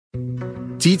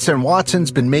Dietz and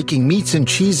Watson's been making meats and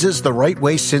cheeses the right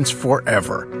way since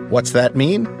forever. What's that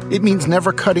mean? It means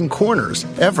never cutting corners,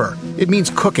 ever. It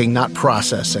means cooking, not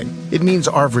processing. It means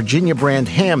our Virginia brand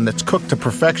ham that's cooked to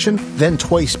perfection, then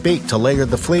twice baked to layer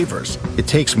the flavors. It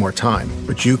takes more time,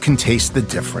 but you can taste the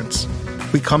difference.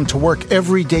 We come to work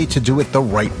every day to do it the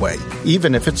right way,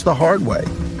 even if it's the hard way.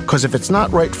 Because if it's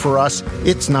not right for us,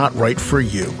 it's not right for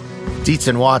you. Dietz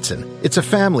and Watson, it's a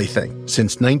family thing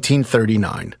since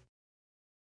 1939.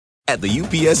 At the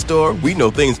UPS Store, we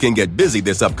know things can get busy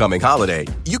this upcoming holiday.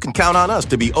 You can count on us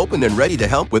to be open and ready to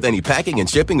help with any packing and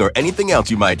shipping or anything else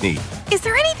you might need. Is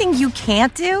there anything you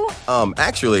can't do?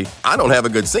 Actually, I don't have a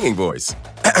good singing voice.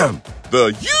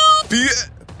 The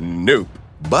UPS... Nope.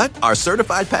 But our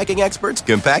certified packing experts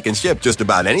can pack and ship just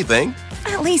about anything.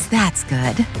 At least that's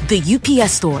good. The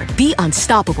UPS Store. Be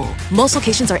unstoppable. Most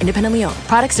locations are independently owned.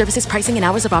 Product, services, pricing, and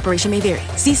hours of operation may vary.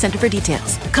 See Center for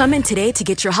details. Come in today to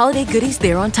get your holiday goodies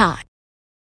there on time.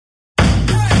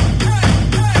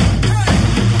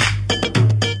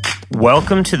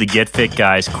 Welcome to the Get Fit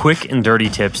Guys quick and dirty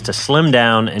tips to slim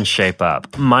down and shape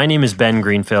up. My name is Ben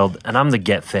Greenfield, and I'm the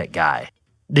Get Fit Guy.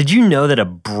 Did you know that a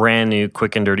brand new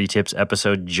Quick and Dirty Tips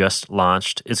episode just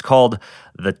launched? It's called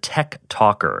The Tech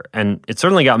Talker, and it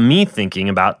certainly got me thinking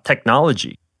about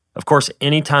technology. Of course,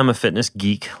 anytime a fitness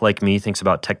geek like me thinks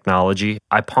about technology,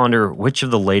 I ponder which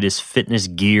of the latest fitness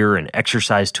gear and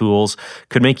exercise tools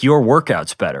could make your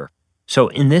workouts better. So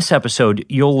in this episode,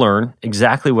 you'll learn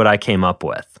exactly what I came up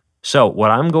with. So what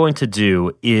I'm going to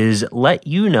do is let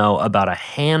you know about a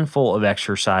handful of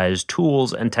exercise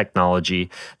tools and technology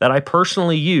that I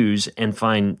personally use and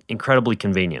find incredibly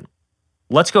convenient.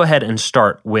 Let's go ahead and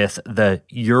start with the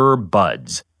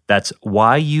Earbuds. That's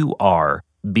Yurbuds,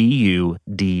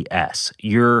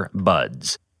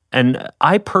 Earbuds. And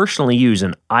I personally use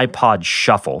an iPod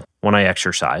Shuffle when I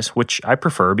exercise, which I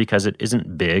prefer because it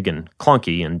isn't big and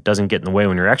clunky and doesn't get in the way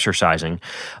when you're exercising.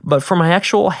 But for my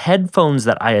actual headphones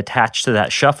that I attach to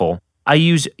that Shuffle, I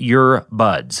use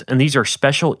Earbuds, and these are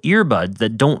special earbuds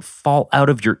that don't fall out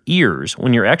of your ears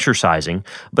when you're exercising,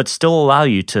 but still allow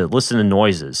you to listen to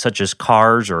noises such as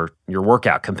cars or your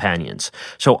workout companions.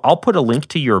 So I'll put a link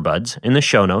to Earbuds in the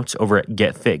show notes over at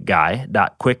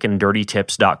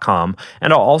getfitguy.quickanddirtytips.com,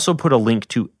 and I'll also put a link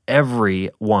to every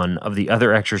one of the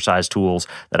other exercise tools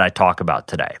that I talk about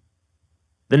today.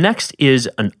 The next is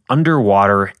an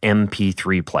underwater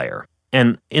MP3 player.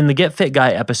 And in the Get Fit Guy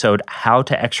episode, How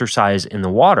to Exercise in the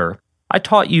Water, I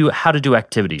taught you how to do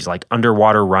activities like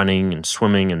underwater running and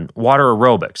swimming and water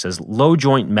aerobics as low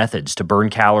joint methods to burn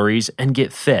calories and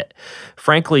get fit.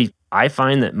 Frankly, I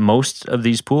find that most of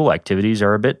these pool activities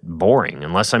are a bit boring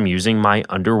unless I'm using my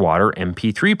underwater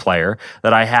MP3 player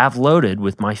that I have loaded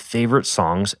with my favorite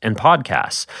songs and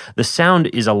podcasts. The sound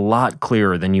is a lot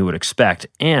clearer than you would expect,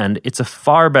 and it's a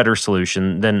far better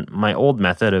solution than my old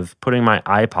method of putting my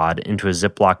iPod into a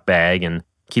Ziploc bag and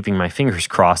keeping my fingers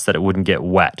crossed that it wouldn't get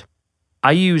wet.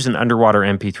 I use an underwater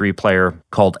MP3 player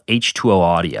called H2O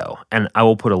Audio, and I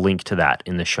will put a link to that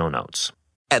in the show notes.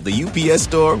 At the UPS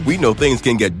Store, we know things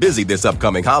can get busy this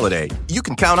upcoming holiday. You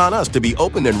can count on us to be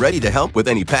open and ready to help with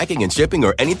any packing and shipping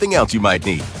or anything else you might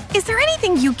need. Is there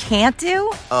anything you can't do?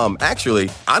 Actually,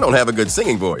 I don't have a good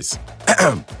singing voice.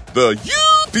 The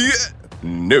UPS...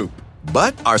 Nope.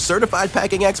 But our certified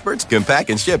packing experts can pack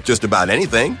and ship just about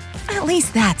anything. At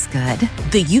least that's good.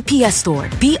 The UPS Store.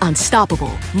 Be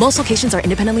unstoppable. Most locations are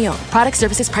independently owned. Product,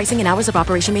 services, pricing, and hours of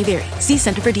operation may vary. See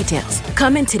Center for details.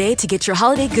 Come in today to get your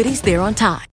holiday goodies there on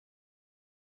time.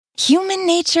 Human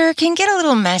nature can get a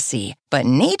little messy, but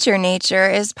nature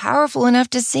is powerful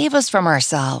enough to save us from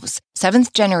ourselves.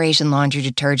 Seventh Generation Laundry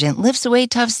Detergent lifts away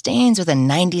tough stains with a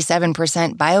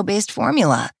 97% bio-based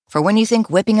formula. For when you think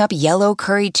whipping up yellow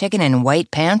curry chicken in white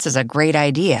pants is a great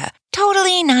idea.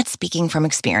 Totally not speaking from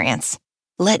experience.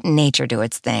 Let nature do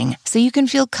its thing so you can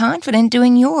feel confident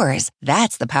doing yours.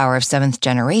 That's the power of Seventh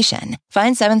Generation.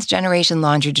 Find Seventh Generation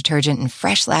Laundry Detergent in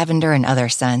fresh lavender and other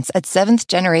scents at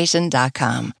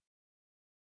seventhgeneration.com.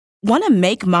 Want to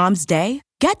make Mom's Day?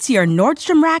 Get to your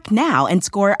Nordstrom Rack now and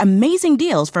score amazing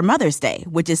deals for Mother's Day,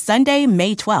 which is Sunday,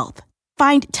 May 12th.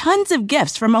 Find tons of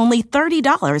gifts from only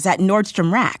 $30 at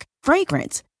Nordstrom Rack.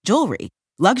 Fragrance, jewelry,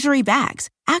 luxury bags,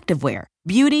 activewear,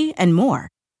 beauty, and more.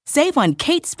 Save on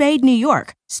Kate Spade New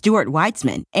York, Stuart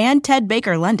Weitzman, and Ted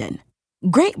Baker London.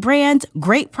 Great brands,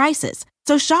 great prices.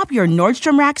 So shop your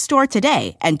Nordstrom Rack store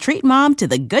today and treat Mom to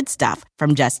the good stuff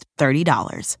from just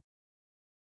 $30.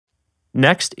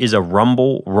 Next is a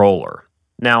Rumble roller.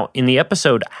 Now, in the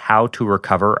episode How to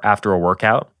Recover After a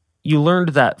Workout, you learned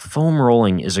that foam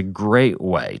rolling is a great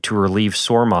way to relieve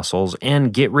sore muscles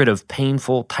and get rid of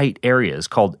painful, tight areas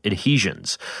called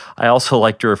adhesions. I also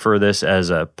like to refer this as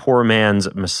a poor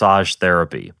man's massage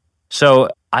therapy. So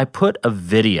I put a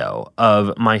video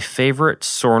of my favorite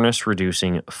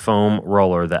soreness-reducing foam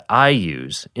roller that I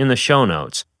use in the show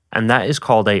notes, and that is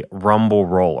called a Rumble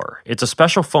Roller. It's a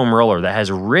special foam roller that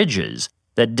has ridges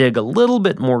that dig a little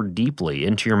bit more deeply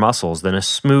into your muscles than a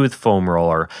smooth foam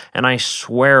roller, and I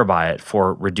swear by it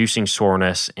for reducing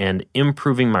soreness and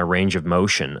improving my range of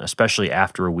motion, especially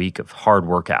after a week of hard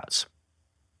workouts.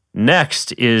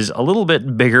 Next is a little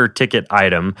bit bigger ticket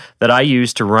item that I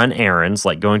use to run errands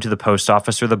like going to the post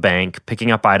office or the bank,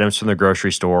 picking up items from the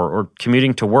grocery store, or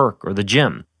commuting to work or the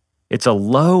gym. It's a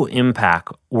low-impact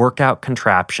workout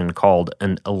contraption called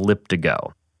an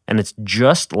Elliptigo. And it's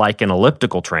just like an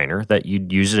elliptical trainer that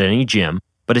you'd use at any gym,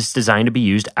 but it's designed to be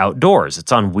used outdoors.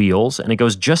 It's on wheels, and it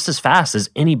goes just as fast as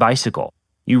any bicycle.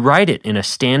 You ride it in a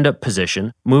stand-up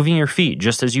position, moving your feet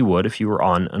just as you would if you were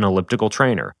on an elliptical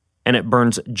trainer. And it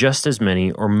burns just as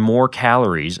many or more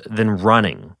calories than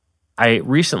running. I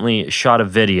recently shot a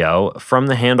video from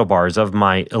the handlebars of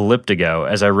my Elliptigo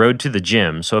as I rode to the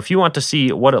gym, so if you want to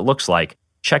see what it looks like,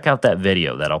 check out that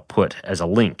video that I'll put as a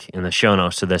link in the show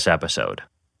notes to this episode.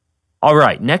 All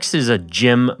right, next is a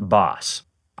Gym Boss.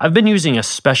 I've been using a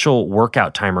special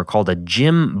workout timer called a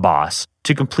Gym Boss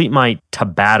to complete my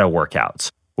Tabata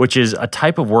workouts, which is a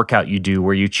type of workout you do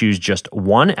where you choose just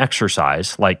one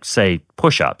exercise, like, say,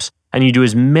 push-ups, and you do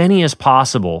as many as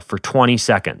possible for 20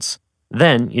 seconds.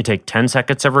 Then you take 10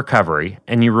 seconds of recovery,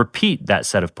 and you repeat that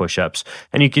set of push-ups,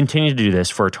 and you continue to do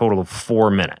this for a total of 4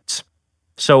 minutes.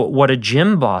 So what a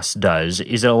Gym Boss does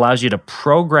is it allows you to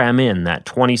program in that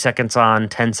 20 seconds on,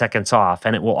 10 seconds off,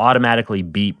 and it will automatically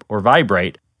beep or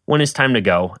vibrate when it's time to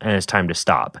go and it's time to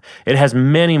stop. It has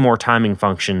many more timing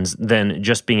functions than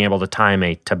just being able to time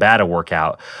a Tabata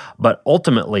workout, but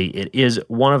ultimately it is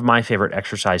one of my favorite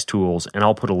exercise tools, and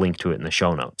I'll put a link to it in the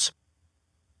show notes.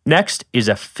 Next is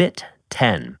a Fit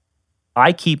 10.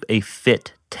 I keep a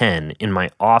Fit 10 in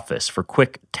my office for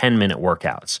quick 10-minute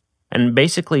workouts. And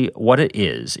basically what it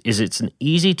is it's an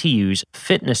easy-to-use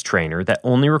fitness trainer that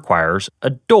only requires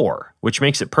a door, which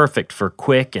makes it perfect for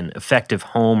quick and effective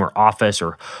home or office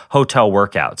or hotel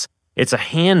workouts. It's a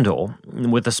handle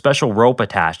with a special rope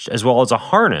attached, as well as a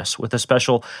harness with a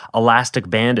special elastic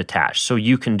band attached, so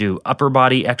you can do upper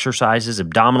body exercises,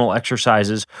 abdominal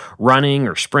exercises, running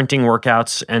or sprinting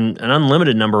workouts, and an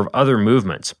unlimited number of other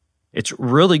movements. It's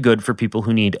really good for people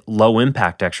who need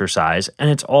low-impact exercise, and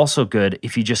it's also good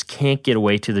if you just can't get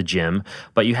away to the gym,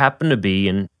 but you happen to be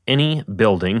in any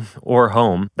building or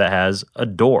home that has a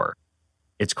door.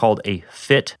 It's called a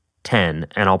Fit 10,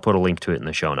 and I'll put a link to it in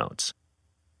the show notes.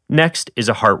 Next is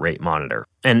a heart rate monitor.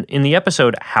 And in the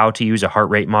episode, How to Use a Heart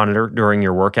Rate Monitor During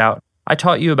Your Workout, I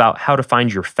taught you about how to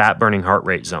find your fat-burning heart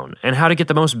rate zone and how to get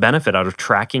the most benefit out of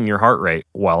tracking your heart rate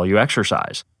while you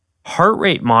exercise. Heart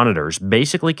rate monitors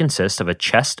basically consist of a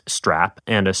chest strap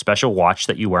and a special watch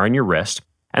that you wear on your wrist,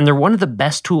 and they're one of the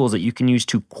best tools that you can use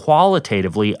to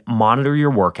qualitatively monitor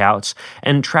your workouts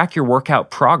and track your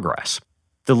workout progress.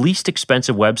 The least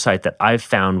expensive website that I've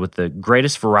found with the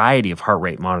greatest variety of heart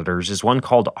rate monitors is one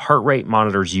called Heart Rate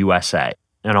Monitors USA,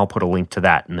 and I'll put a link to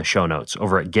that in the show notes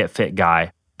over at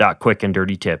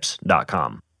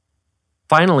getfitguy.quickanddirtytips.com.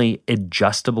 Finally,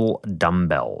 adjustable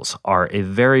dumbbells are a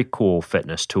very cool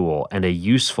fitness tool and a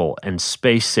useful and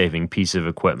space-saving piece of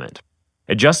equipment.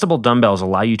 Adjustable dumbbells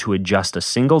allow you to adjust a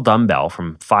single dumbbell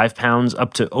from 5 pounds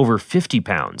up to over 50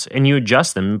 pounds, and you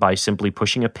adjust them by simply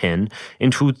pushing a pin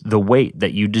into the weight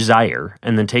that you desire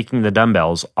and then taking the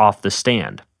dumbbells off the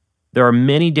stand. There are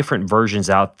many different versions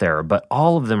out there, but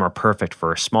all of them are perfect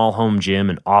for a small home gym,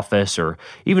 an office, or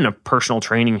even a personal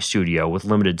training studio with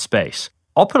limited space.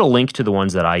 I'll put a link to the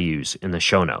ones that I use in the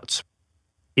show notes.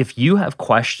 If you have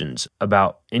questions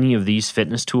about any of these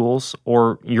fitness tools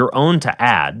or your own to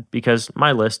add, because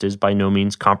my list is by no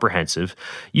means comprehensive,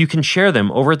 you can share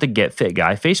them over at the Get Fit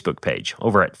Guy Facebook page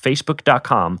over at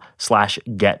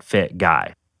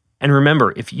facebook.com/getfitguy. And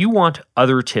remember, if you want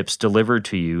other tips delivered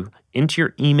to you into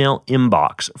your email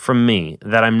inbox from me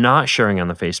that I'm not sharing on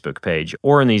the Facebook page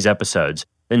or in these episodes,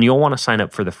 then you'll want to sign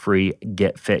up for the free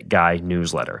Get Fit Guy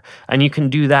newsletter. And you can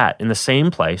do that in the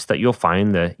same place that you'll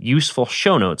find the useful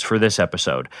show notes for this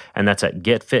episode, and that's at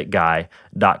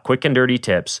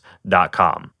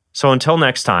getfitguy.quickanddirtytips.com. So until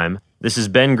next time, this is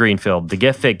Ben Greenfield, the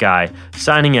Get Fit Guy,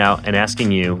 signing out and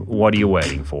asking you, what are you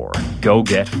waiting for? Go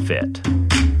get fit.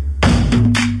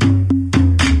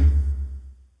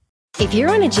 If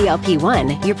you're on a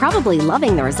GLP-1, you're probably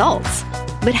loving the results.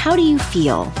 But how do you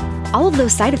feel? All of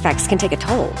those side effects can take a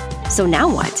toll. So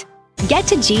now what? Get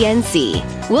to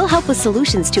GNC. We'll help with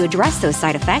solutions to address those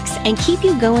side effects and keep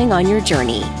you going on your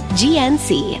journey.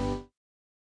 GNC.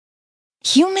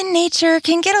 Human nature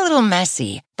can get a little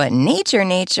messy, but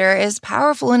nature is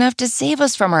powerful enough to save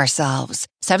us from ourselves.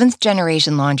 Seventh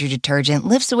Generation Laundry Detergent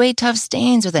lifts away tough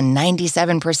stains with a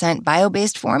 97%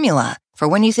 bio-based formula. For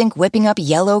when you think whipping up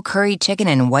yellow curry chicken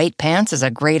in white pants is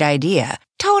a great idea.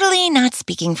 Totally not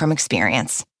speaking from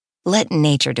experience. Let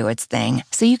nature do its thing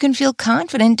so you can feel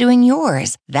confident doing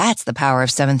yours. That's the power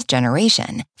of Seventh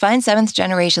Generation. Find Seventh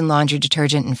Generation Laundry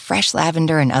Detergent in fresh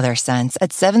lavender and other scents at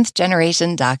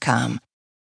seventhgeneration.com.